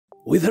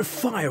With her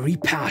fiery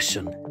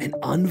passion and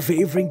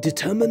unwavering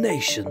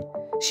determination,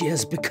 she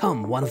has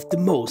become one of the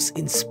most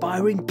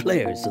inspiring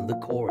players on the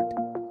court.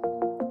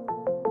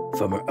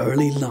 From her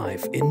early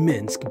life in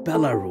Minsk,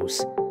 Belarus,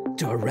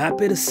 to her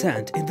rapid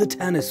ascent in the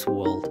tennis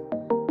world,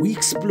 we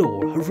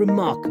explore her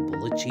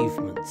remarkable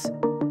achievements.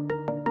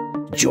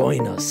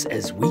 Join us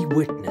as we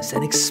witness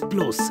an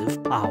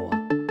explosive power,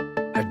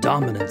 her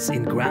dominance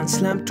in Grand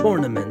Slam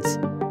tournaments,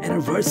 and her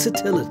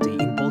versatility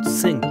in both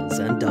singles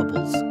and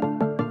doubles.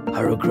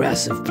 Her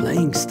aggressive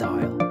playing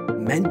style,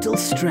 mental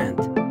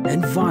strength,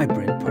 and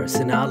vibrant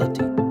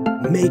personality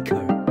make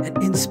her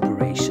an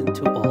inspiration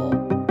to all.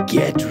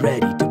 Get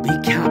ready to be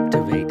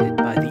captivated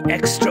by the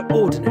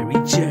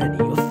extraordinary journey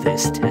of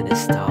this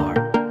tennis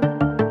star.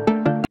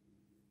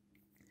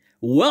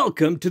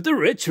 Welcome to the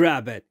Rich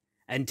Rabbit,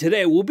 and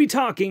today we'll be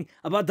talking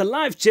about the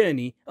life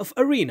journey of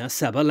Aryna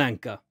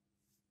Sabalenka.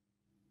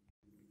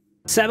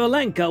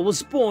 Sabalenka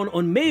was born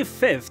on May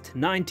 5th,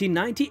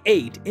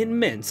 1998 in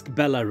Minsk,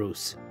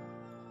 Belarus.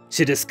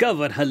 She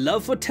discovered her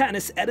love for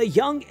tennis at a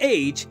young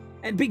age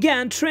and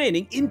began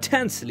training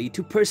intensely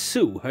to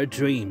pursue her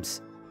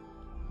dreams.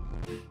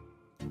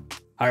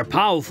 Her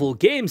powerful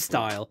game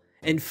style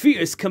and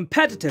fierce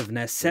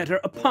competitiveness set her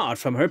apart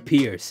from her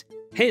peers,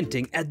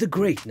 hinting at the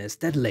greatness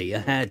that lay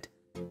ahead.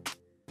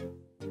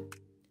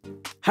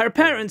 Her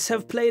parents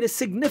have played a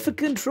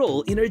significant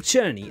role in her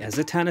journey as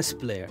a tennis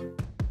player.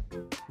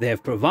 They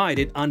have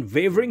provided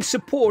unwavering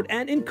support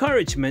and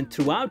encouragement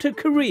throughout her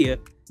career,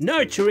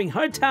 nurturing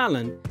her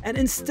talent and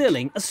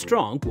instilling a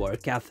strong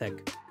work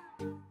ethic.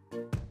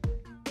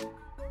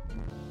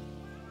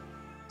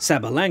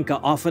 Sabalenka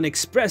often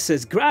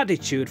expresses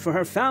gratitude for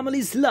her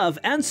family's love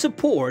and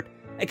support,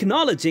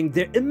 acknowledging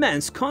their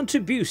immense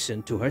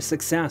contribution to her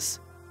success.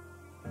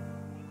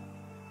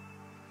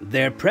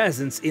 Their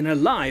presence in her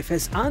life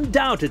has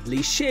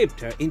undoubtedly shaped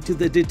her into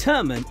the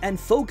determined and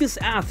focused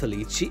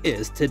athlete she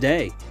is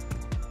today.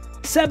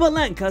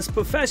 Sabalenka's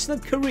professional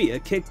career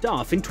kicked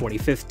off in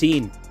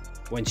 2015,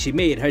 when she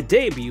made her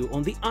debut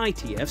on the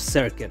ITF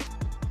circuit.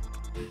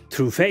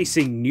 Through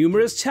facing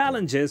numerous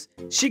challenges,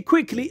 she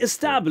quickly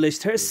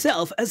established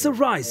herself as a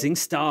rising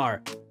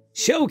star,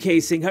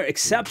 showcasing her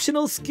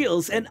exceptional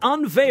skills and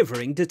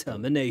unwavering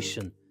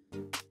determination.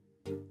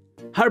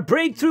 Her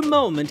breakthrough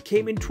moment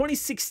came in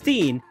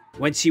 2016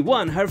 when she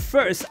won her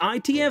first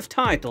ITF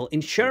title in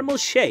Sharm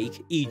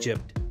el-Sheikh,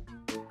 Egypt.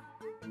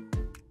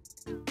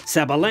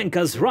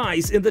 Sabalenka's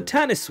rise in the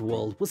tennis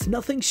world was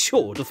nothing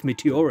short of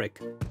meteoric.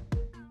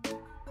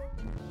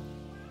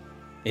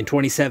 In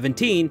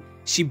 2017,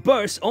 she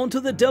burst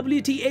onto the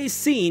WTA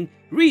scene,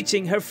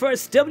 reaching her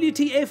first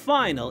WTA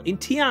final in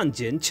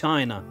Tianjin,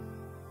 China.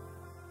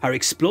 Her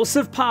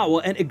explosive power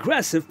and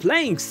aggressive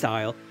playing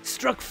style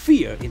struck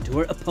fear into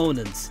her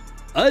opponents,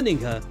 earning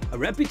her a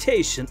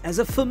reputation as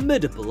a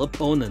formidable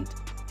opponent.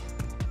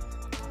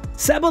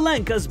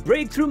 Sabalenka's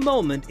breakthrough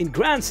moment in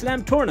Grand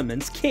Slam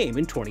tournaments came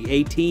in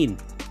 2018.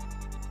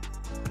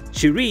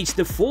 She reached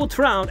the fourth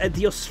round at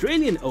the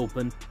Australian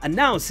Open,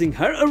 announcing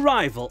her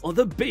arrival on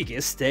the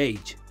biggest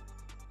stage.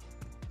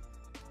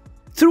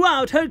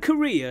 Throughout her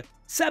career,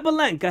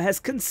 Sabalenka has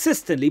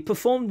consistently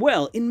performed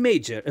well in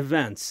major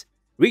events,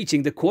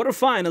 reaching the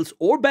quarterfinals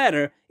or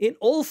better in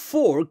all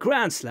 4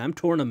 Grand Slam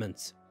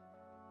tournaments.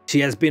 She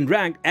has been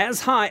ranked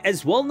as high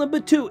as world number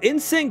 2 in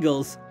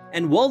singles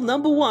and world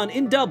number 1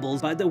 in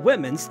doubles by the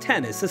Women's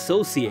Tennis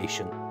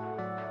Association.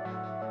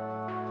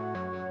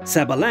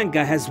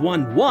 Sabalenka has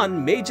won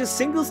 1 major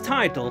singles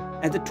title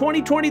at the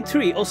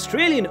 2023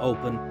 Australian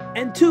Open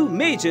and 2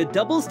 major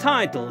doubles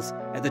titles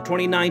at the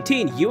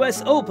 2019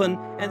 US Open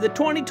and the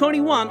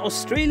 2021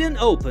 Australian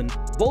Open,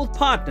 both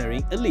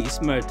partnering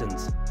Elise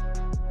Mertens.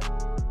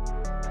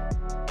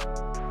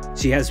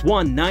 She has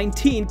won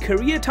 19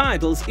 career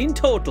titles in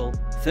total,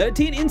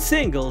 13 in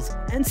singles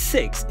and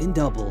 6 in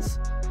doubles.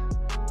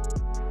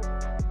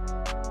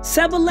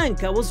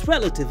 Sabalenka was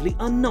relatively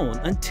unknown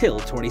until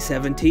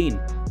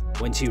 2017,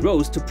 when she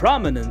rose to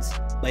prominence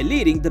by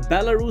leading the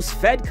Belarus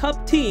Fed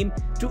Cup team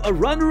to a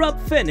runner-up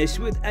finish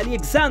with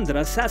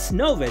Alexandra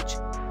Sasnovich,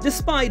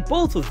 despite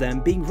both of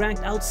them being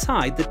ranked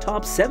outside the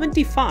top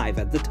 75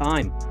 at the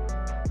time.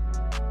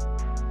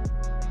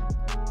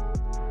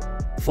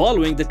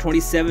 Following the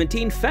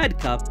 2017 Fed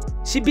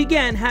Cup, she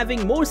began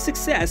having more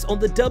success on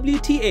the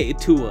WTA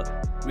Tour,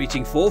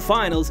 reaching 4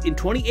 finals in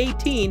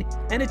 2018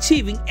 and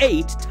achieving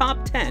 8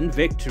 top 10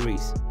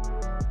 victories.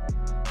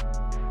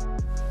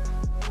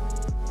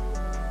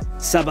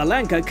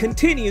 Sabalenka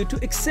continued to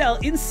excel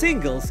in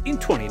singles in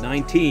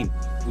 2019,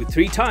 with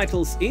 3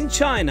 titles in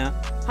China,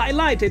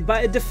 highlighted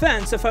by a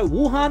defense of her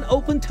Wuhan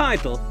Open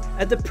title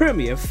at the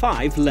Premier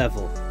 5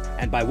 level,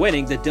 and by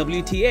winning the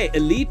WTA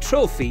Elite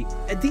Trophy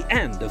at the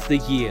end of the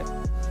year.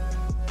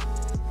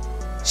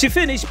 She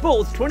finished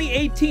both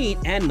 2018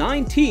 and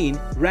 19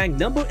 ranked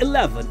number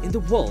 11 in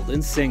the world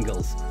in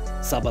singles.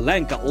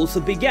 Sabalenka also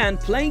began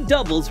playing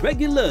doubles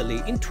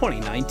regularly in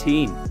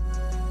 2019.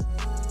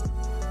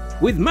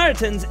 With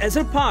Mertens as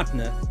her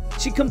partner,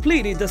 she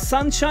completed the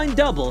Sunshine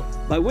Double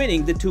by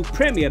winning the 2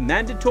 premier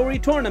mandatory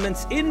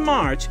tournaments in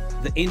March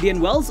the Indian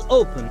Wells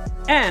Open,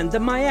 and the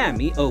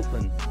Miami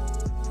Open.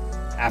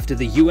 After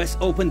the US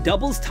Open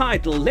doubles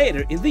title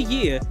later in the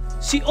year,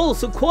 she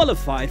also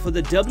qualified for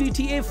the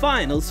WTA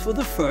Finals for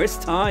the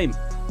first time.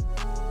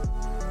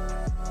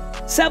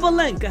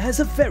 Sabalenka has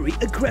a very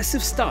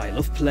aggressive style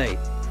of play,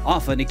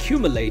 often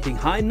accumulating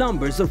high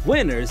numbers of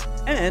winners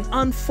and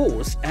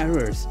unforced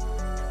errors.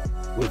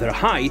 With her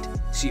height,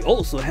 she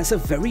also has a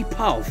very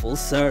powerful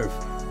serve.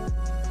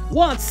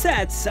 What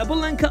sets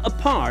Sabalenka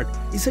apart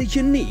is a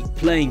unique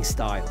playing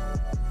style.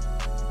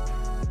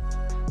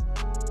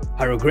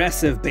 Her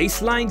aggressive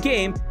baseline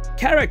game,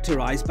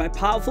 characterized by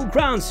powerful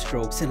ground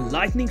strokes and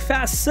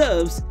lightning-fast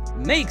serves,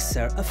 makes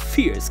her a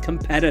fierce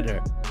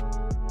competitor.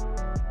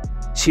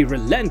 She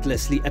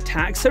relentlessly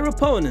attacks her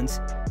opponents,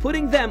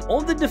 putting them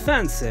on the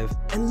defensive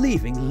and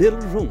leaving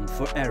little room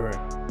for error.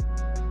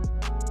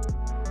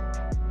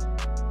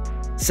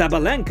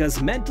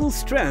 Sabalenka's mental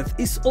strength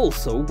is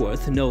also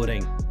worth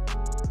noting.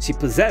 She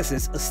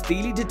possesses a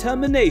steely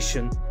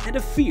determination and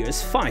a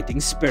fierce fighting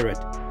spirit,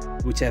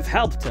 which have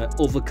helped her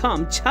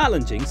overcome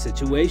challenging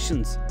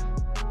situations.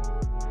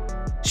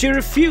 She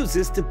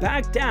refuses to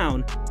back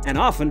down and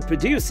often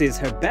produces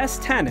her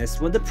best tennis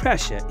when the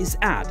pressure is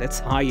at its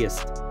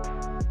highest.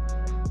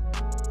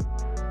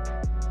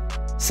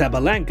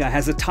 Sabalenka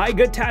has a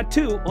tiger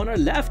tattoo on her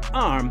left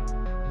arm.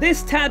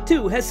 This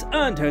tattoo has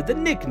earned her the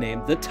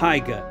nickname the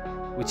Tiger,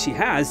 which she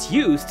has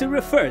used to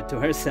refer to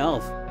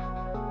herself.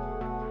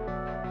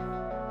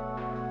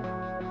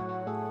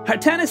 Her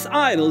tennis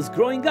idols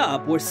growing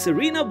up were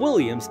Serena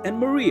Williams and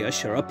Maria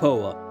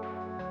Sharapova.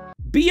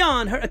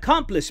 Beyond her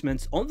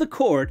accomplishments on the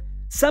court,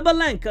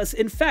 Sabalenka's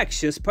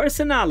infectious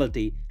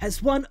personality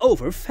has won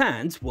over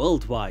fans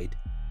worldwide.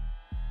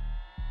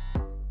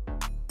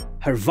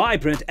 Her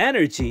vibrant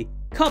energy,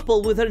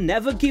 coupled with her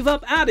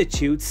never-give-up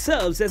attitude,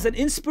 serves as an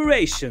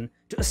inspiration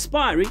to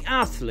aspiring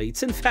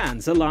athletes and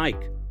fans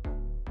alike.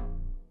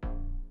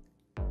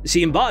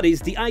 She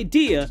embodies the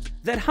idea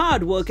that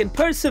hard work and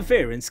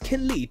perseverance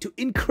can lead to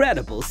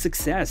incredible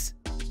success.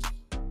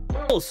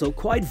 Also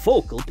quite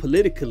vocal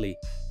politically.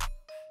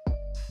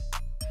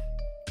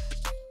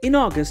 In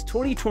August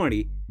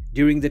 2020,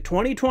 during the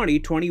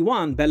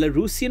 2020-21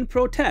 Belarusian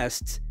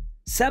protests,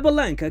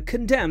 Sabalenka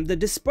condemned the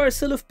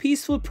dispersal of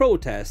peaceful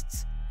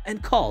protests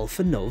and called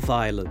for no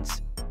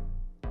violence.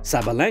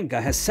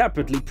 Sabalenka has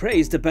separately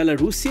praised the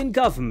Belarusian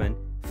government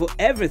for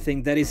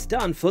everything that is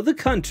done for the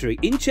country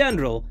in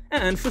general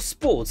and for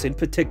sports in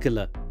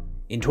particular.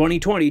 In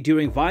 2020,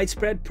 during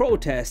widespread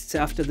protests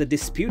after the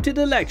disputed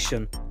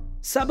election,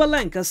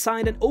 Sabalenka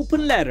signed an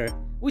open letter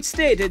which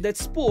stated that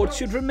sports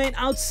should remain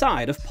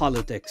outside of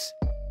politics.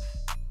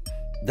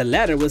 The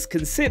letter was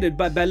considered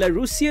by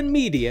Belarusian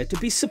media to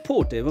be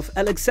supportive of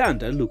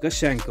Alexander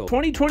Lukashenko.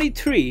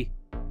 2023,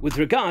 with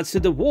regards to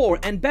the war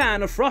and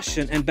ban of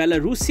Russian and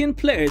Belarusian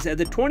players at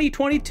the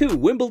 2022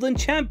 Wimbledon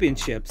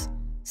Championships,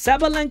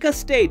 Sabalenka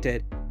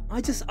stated, "I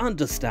just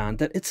understand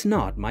that it's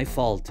not my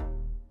fault."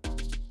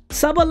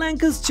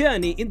 Sabalenka's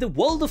journey in the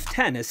world of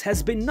tennis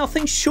has been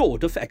nothing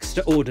short of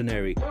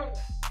extraordinary.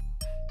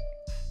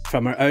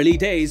 From her early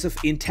days of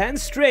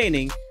intense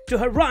training to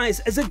her rise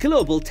as a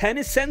global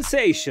tennis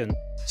sensation,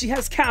 she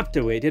has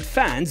captivated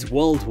fans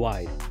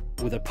worldwide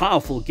with a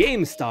powerful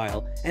game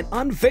style and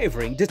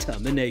unwavering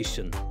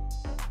determination.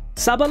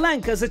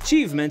 Sabalenka's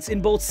achievements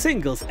in both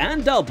singles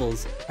and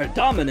doubles, her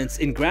dominance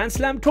in Grand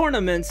Slam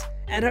tournaments,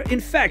 and her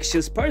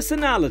infectious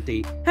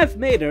personality have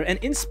made her an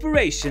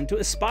inspiration to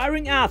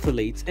aspiring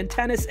athletes and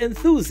tennis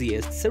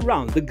enthusiasts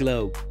around the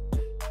globe.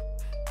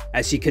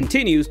 As she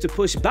continues to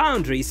push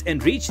boundaries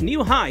and reach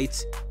new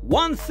heights,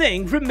 one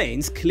thing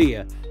remains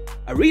clear: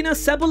 Aryna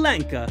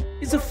Sabalenka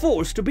is a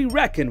force to be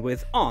reckoned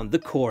with on the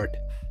court.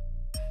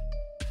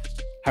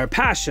 Her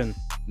passion,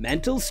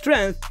 mental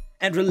strength,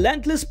 and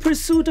relentless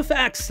pursuit of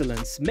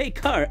excellence make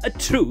her a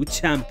true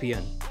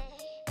champion.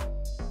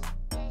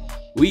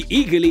 We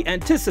eagerly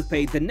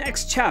anticipate the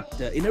next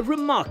chapter in a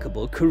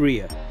remarkable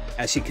career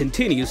as she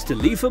continues to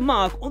leave a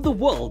mark on the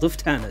world of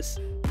tennis.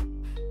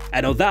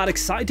 And on that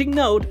exciting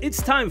note,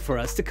 it's time for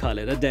us to call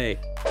it a day.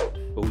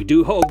 But we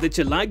do hope that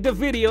you liked the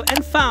video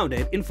and found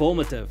it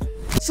informative.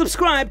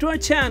 Subscribe to our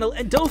channel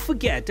and don't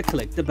forget to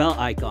click the bell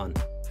icon.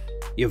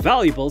 Your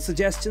valuable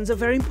suggestions are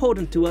very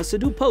important to us, so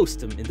do post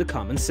them in the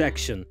comment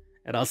section.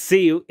 And I'll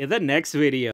see you in the next video.